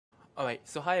Alright,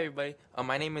 so hi everybody.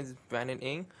 My name is Brandon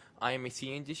Ng. I am a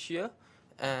senior this year,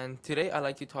 and today I'd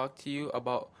like to talk to you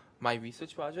about my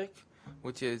research project,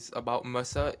 which is about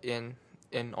MRSA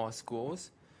in our schools.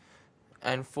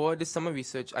 And for this summer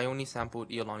research, I only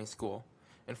sampled Iolani School.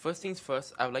 And first things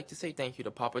first, I would like to say thank you to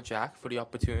Papa Jack for the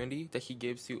opportunity that he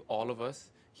gives to all of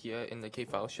us here in the K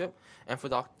Fellowship, and for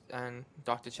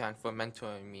Dr. Chan for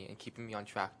mentoring me and keeping me on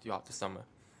track throughout the summer.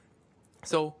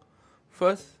 So,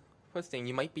 first, first thing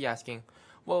you might be asking,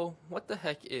 well, what the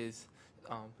heck is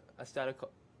um, a,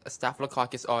 a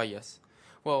Staphylococcus aureus?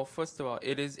 Well, first of all,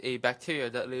 it is a bacteria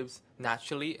that lives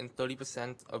naturally in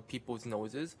 30% of people's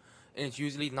noses, and it's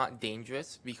usually not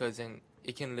dangerous because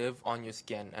it can live on your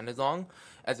skin, and as long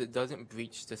as it doesn't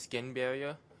breach the skin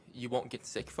barrier, you won't get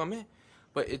sick from it.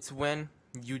 But it's when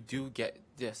you do get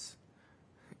this,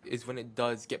 is when it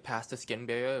does get past the skin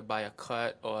barrier by a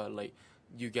cut or like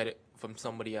you get it from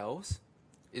somebody else,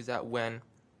 is that when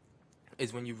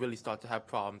is when you really start to have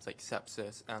problems like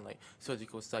sepsis and like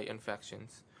surgical site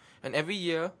infections. And every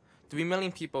year, 3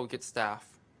 million people get staph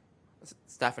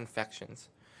infections.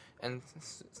 And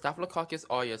Staphylococcus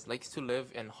aureus likes to live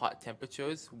in hot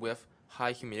temperatures with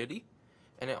high humidity,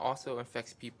 and it also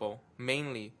infects people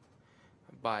mainly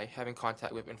by having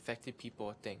contact with infected people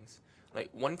or things. Like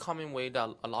one common way that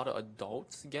a lot of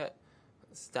adults get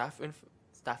staph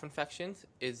infections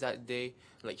is that they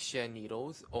like share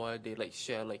needles or they like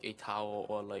share like a towel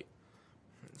or like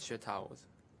share towels.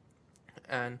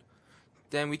 And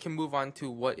then we can move on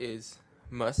to what is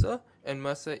MRSA, and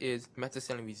MRSA is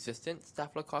methicillin resistant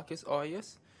Staphylococcus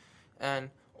aureus,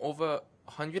 and over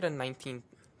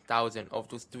 119,000 of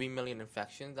those 3 million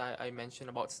infections I mentioned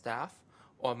about staph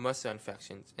or MRSA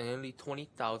infections, and nearly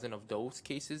 20,000 of those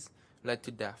cases led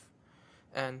to death.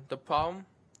 And the problem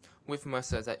with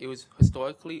MRSA is that it was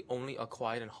historically only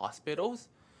acquired in hospitals,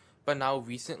 but now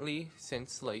recently,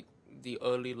 since like the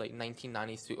early like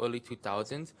 1990s to early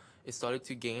 2000s, it started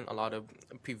to gain a lot of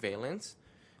prevalence.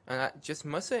 And that just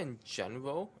MRSA in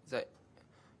general is that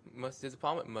there's a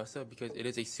problem with MRSA because it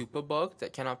is a superbug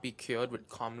that cannot be cured with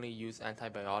commonly used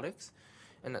antibiotics,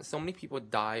 and that so many people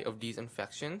die of these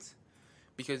infections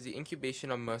because the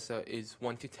incubation of MRSA is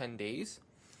 1 to 10 days.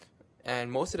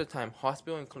 And most of the time,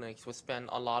 hospital and clinics will spend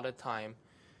a lot of time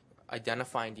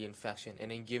identifying the infection and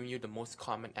then giving you the most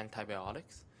common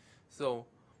antibiotics. So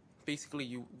basically,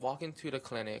 you walk into the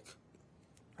clinic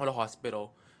or the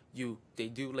hospital, they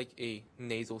do like a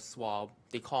nasal swab,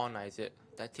 they colonize it,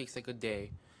 that takes like a day,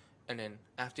 and then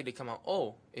after they come out,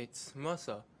 oh, it's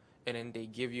MRSA, and then they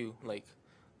give you like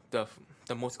the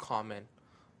most common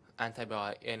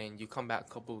antibiotic, and then you come back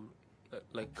couple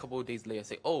of days later,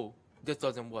 say, oh, this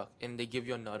doesn't work, and they give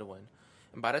you another one.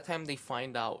 And by the time they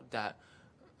find the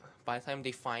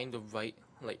right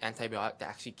like antibiotic that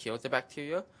actually kills the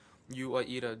bacteria, you are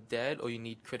either dead or you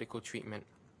need critical treatment.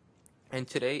 And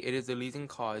today, it is the leading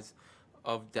cause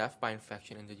of death by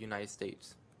infection in the United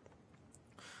States.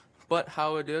 But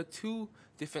however, there are two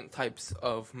different types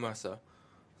of MRSA.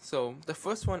 So the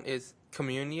first one is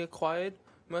community-acquired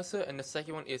MRSA, and the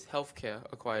second one is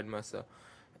healthcare-acquired MRSA.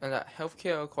 And that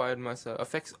healthcare-acquired MRSA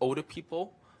affects older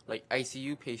people, like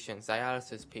ICU patients,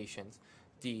 dialysis patients,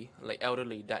 the like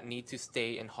elderly that need to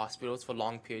stay in hospitals for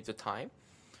long periods of time.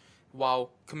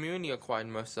 While community-acquired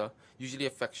MRSA usually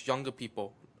affects younger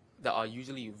people that are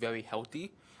usually very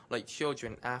healthy, like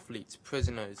children, athletes,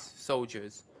 prisoners,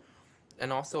 soldiers.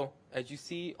 And also, as you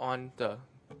see on the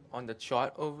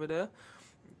chart over there,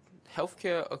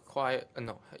 healthcare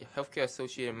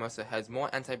associated MRSA has more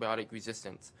antibiotic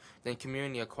resistance than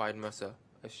community acquired MRSA,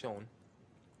 as shown.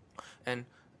 And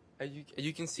as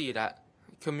you can see that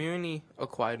community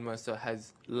acquired MRSA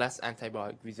has less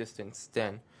antibiotic resistance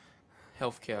than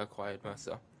healthcare acquired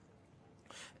MRSA.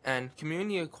 And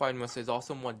community acquired MRSA is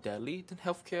also more deadly than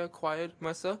healthcare acquired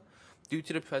MRSA due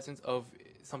to the presence of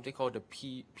something called the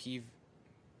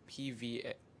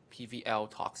PVL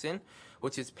toxin,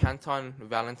 which is Panton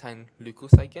Valentine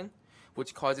leukocytin,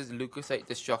 which causes leukocyte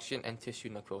destruction and tissue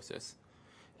necrosis.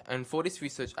 And for this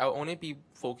research, I'll only be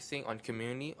focusing on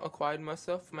community-acquired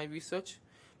MRSA for my research,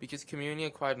 because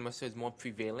community-acquired MRSA is more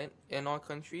prevalent in our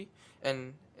country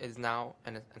and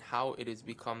how it has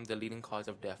become the leading cause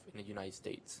of death in the United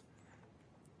States.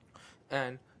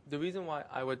 And the reason why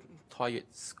I would target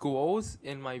schools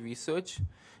in my research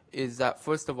is that,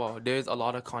 first of all, there's a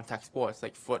lot of contact sports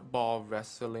like football,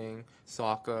 wrestling,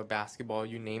 soccer, basketball,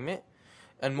 you name it.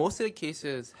 And most of the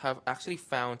cases have actually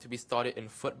found to be started in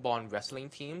football and wrestling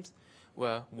teams,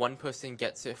 where one person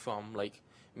gets it from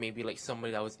maybe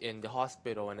somebody that was in the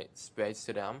hospital and it spreads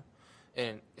to them.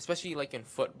 And especially like in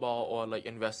football or like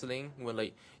in wrestling, where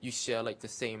like you share like the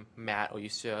same mat or you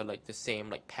share like the same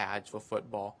like pads for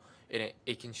football, and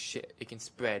it can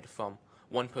spread from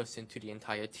one person to the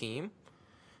entire team,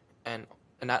 and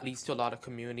that leads to a lot of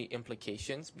community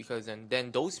implications, because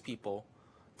then those people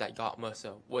that got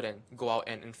MRSA wouldn't go out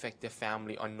and infect their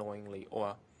family unknowingly,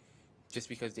 or just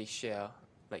because they share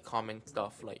like common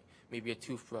stuff like maybe a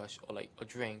toothbrush or like a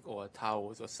drink or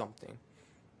towels or something.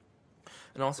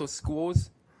 And also schools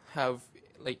have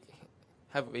like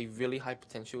have a really high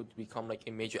potential to become like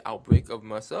a major outbreak of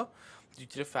MRSA due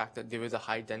to the fact that there is a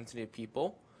high density of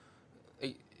people.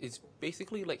 It's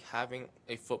basically like having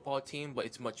a football team, but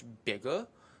it's much bigger,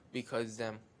 because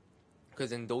then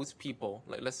those people,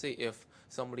 like let's say if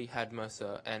somebody had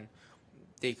MRSA and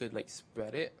they could like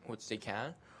spread it, which they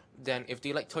can, then if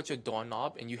they like touch a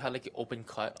doorknob and you had like an open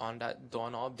cut on that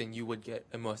doorknob, then you would get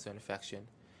a MRSA infection,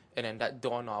 and then that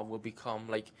doorknob will become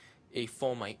like a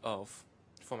fomite of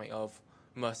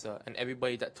MRSA, and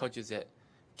everybody that touches it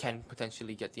can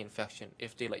potentially get the infection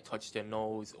if they like touch their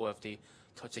nose or if they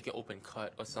touch like an open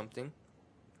cut or something.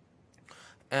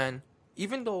 And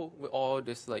even though with all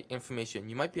this like information,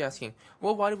 you might be asking,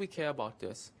 well, why do we care about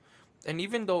this? And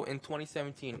even though in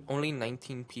 2017 only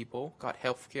 19 people got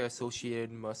healthcare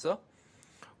associated MRSA,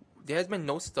 there has been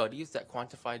no studies that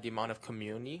quantify the amount of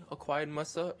community acquired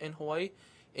MRSA in Hawaii,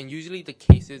 and usually the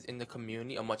cases in the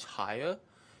community are much higher,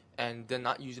 and they're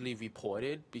not usually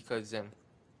reported because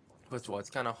first of all,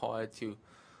 it's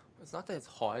not that it's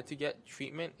hard to get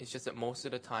treatment, it's just that most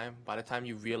of the time, by the time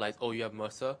you realize, oh, you have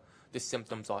MRSA, the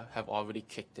symptoms have already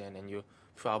kicked in and you're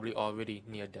probably already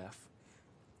near death.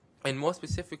 And more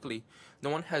specifically,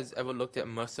 no one has ever looked at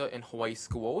MRSA in Hawaii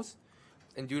schools.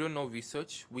 And due to no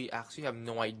research, we actually have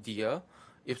no idea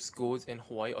if schools in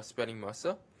Hawaii are spreading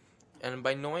MRSA. And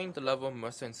by knowing the level of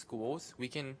MRSA in schools,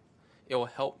 it will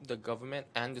help the government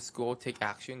and the school take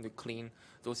action to clean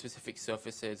those specific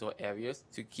surfaces or areas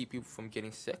to keep people from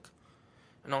getting sick.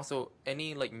 And also,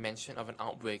 any like mention of an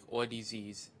outbreak or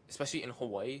disease, especially in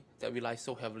Hawaii, that relies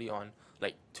so heavily on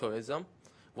like tourism,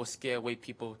 will scare away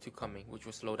people to coming, which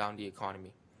will slow down the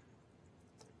economy.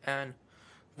 And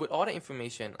with all the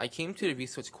information, I came to the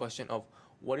research question of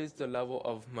what is the level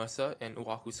of MRSA in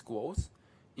Oahu schools,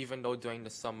 even though during the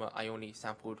summer I only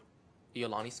sampled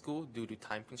Iolani School due to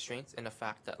time constraints and the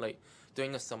fact that like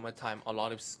during the summertime a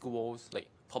lot of schools, like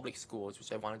public schools,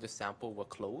 which I wanted to sample, were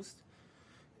closed.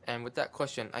 And with that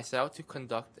question, I set out to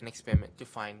conduct an experiment to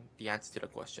find the answer to the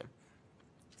question.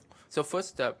 So first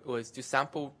step was to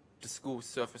sample the school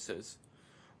surfaces.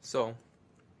 So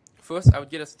first I would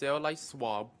get a sterilized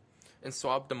swab and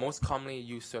swab the most commonly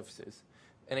used surfaces.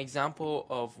 An example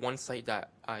of one surface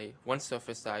that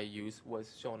I used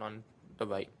was shown on the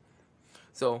right.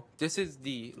 So this is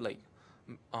the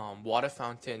water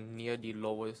fountain near the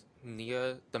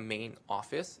main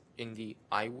office in the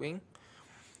I wing,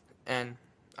 and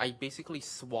I basically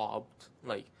swabbed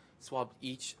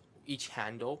each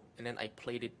handle, and then I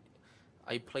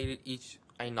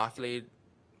inoculated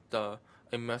the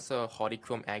MRSA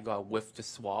Hardichrome agar with the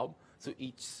swab, so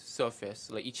each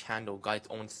surface, like each handle, got its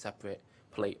own separate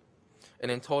plate. And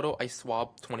in total, I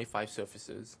swabbed 25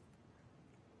 surfaces.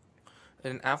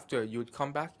 And then after, you would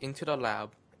come back into the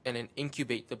lab and then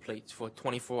incubate the plates for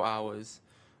 24 hours,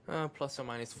 plus or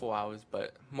minus 4 hours,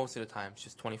 but most of the time it's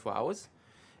just 24 hours.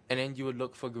 And then you would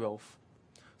look for growth.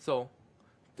 So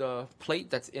the plate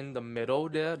that's in the middle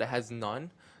there that has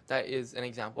none, that is an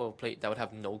example of a plate that would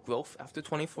have no growth after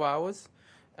 24 hours.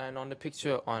 And on the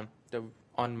picture on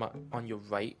your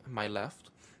right, my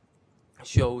left,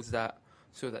 shows that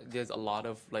there's a lot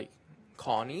of like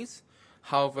colonies.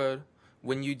 However,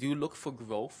 when you do look for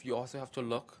growth, you also have to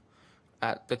look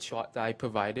at the chart that I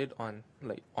provided on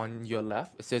your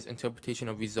left. It says interpretation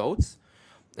of results.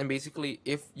 And basically,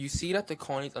 if you see that the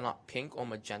colonies are not pink or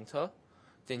magenta,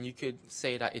 then you could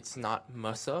say that it's not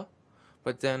MRSA.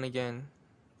 But then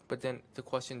the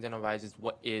question then arises,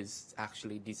 what is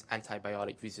actually these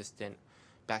antibiotic resistant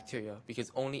bacteria?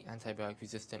 Because only antibiotic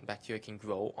resistant bacteria can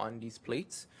grow on these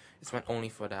plates. It's meant only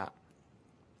for that.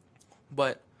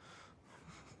 But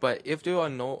if there are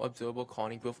no observable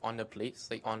colony growth on the plates,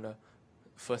 like on the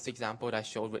first example that I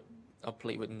showed with a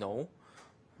plate with no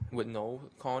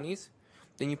colonies,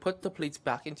 then you put the plates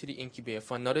back into the incubator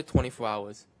for another 24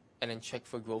 hours and then check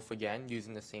for growth again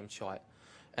using the same chart.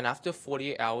 And after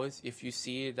 48 hours, if you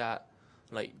see that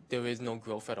like there is no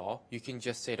growth at all, you can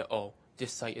just say that, oh,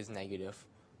 this site is negative.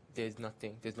 There's no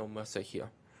MRSA here.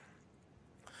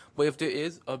 But if there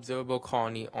is observable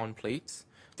colony on plates,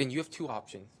 then you have two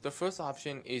options. The first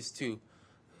option is to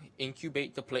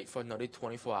incubate the plate for another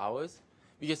 24 hours,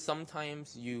 because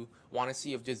sometimes you want to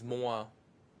see if there's more,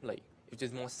 like if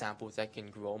there's more samples that can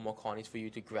grow, more colonies for you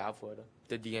to grab for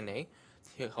the DNA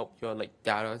to help your like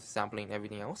data sampling and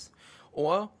everything else.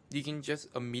 Or you can just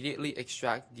immediately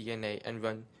extract DNA and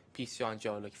run PCR and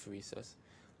gel electrophoresis.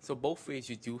 So both ways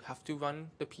you do have to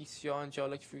run the PCR and gel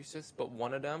electrophoresis, but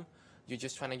one of them you're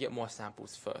just trying to get more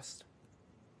samples first.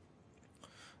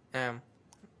 And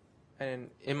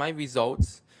in my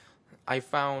results, I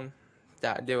found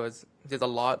that there's a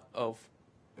lot of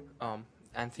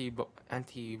antibiotic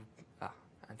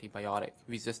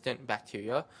resistant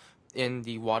bacteria in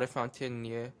the water fountain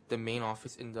near the main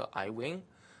office in the I wing,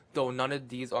 though none of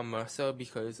these are MRSA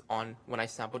because when I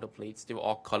sampled the plates they were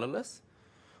all colorless.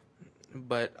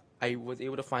 But I was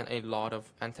able to find a lot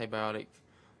of antibiotic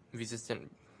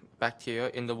resistant bacteria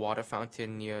in the water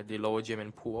fountain near the lower gym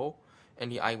and pool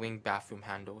and the I wing bathroom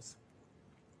handles.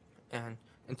 And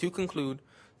to conclude,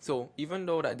 so even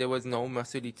though that there was no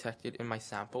MRSA detected in my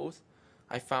samples,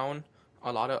 I found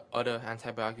a lot of other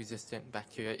antibiotic resistant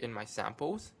bacteria in my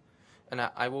samples, and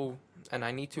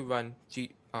I need to run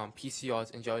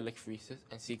PCRs and gel electrophoresis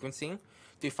and sequencing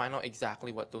to find out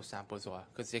exactly what those samples are,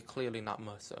 because they're clearly not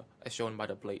MRSA as shown by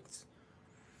the plates.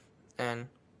 And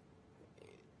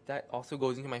that also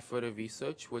goes into my further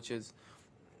research, which is,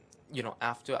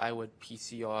 after I would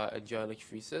PCR and gel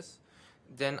electrophoresis,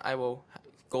 then I will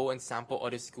go and sample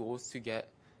other schools to get,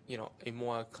 a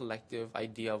more collective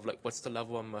idea of like what's the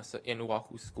level of MRSA in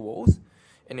Oahu schools,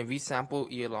 and then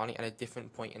resample Iolani at a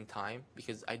different point in time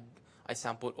because I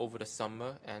sampled over the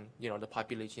summer, and the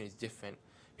population is different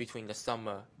between the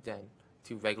summer than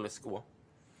to regular school.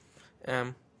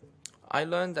 I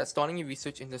learned that starting your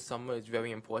research in the summer is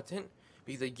very important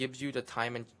because it gives you the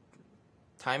time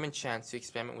and chance to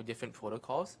experiment with different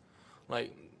protocols.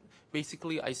 Like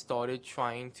basically I started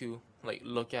trying to like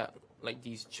look at like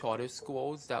these charter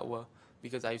schools that were,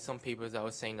 because I have some papers that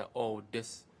were saying that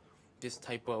this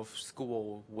type of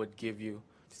school would give you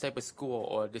this type of school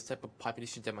or this type of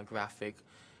population demographic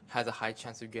has a high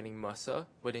chance of getting MRSA,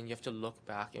 but then you have to look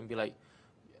back and be like,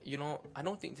 I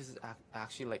don't think this is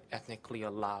actually like ethnically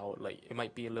allowed. Like it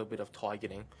might be a little bit of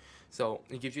targeting. So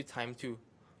it gives you time to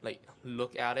like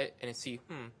look at it and see,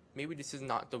 maybe this is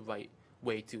not the right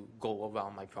way to go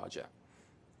around my project.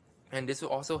 And this will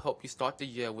also help you start the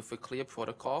year with a clear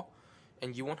protocol,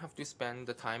 and you won't have to spend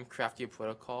the time crafting a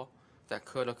protocol that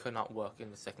could or could not work in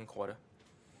the second quarter.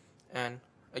 And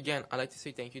again, I'd like to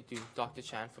say thank you to Dr.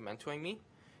 Chan for mentoring me,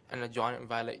 and the John and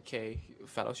Violet K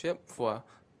Fellowship for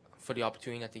the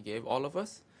opportunity that they gave all of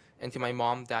us, and to my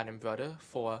mom, dad, and brother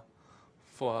for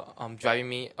driving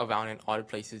me around in other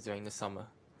places during the summer.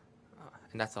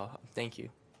 And that's all. Thank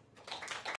you.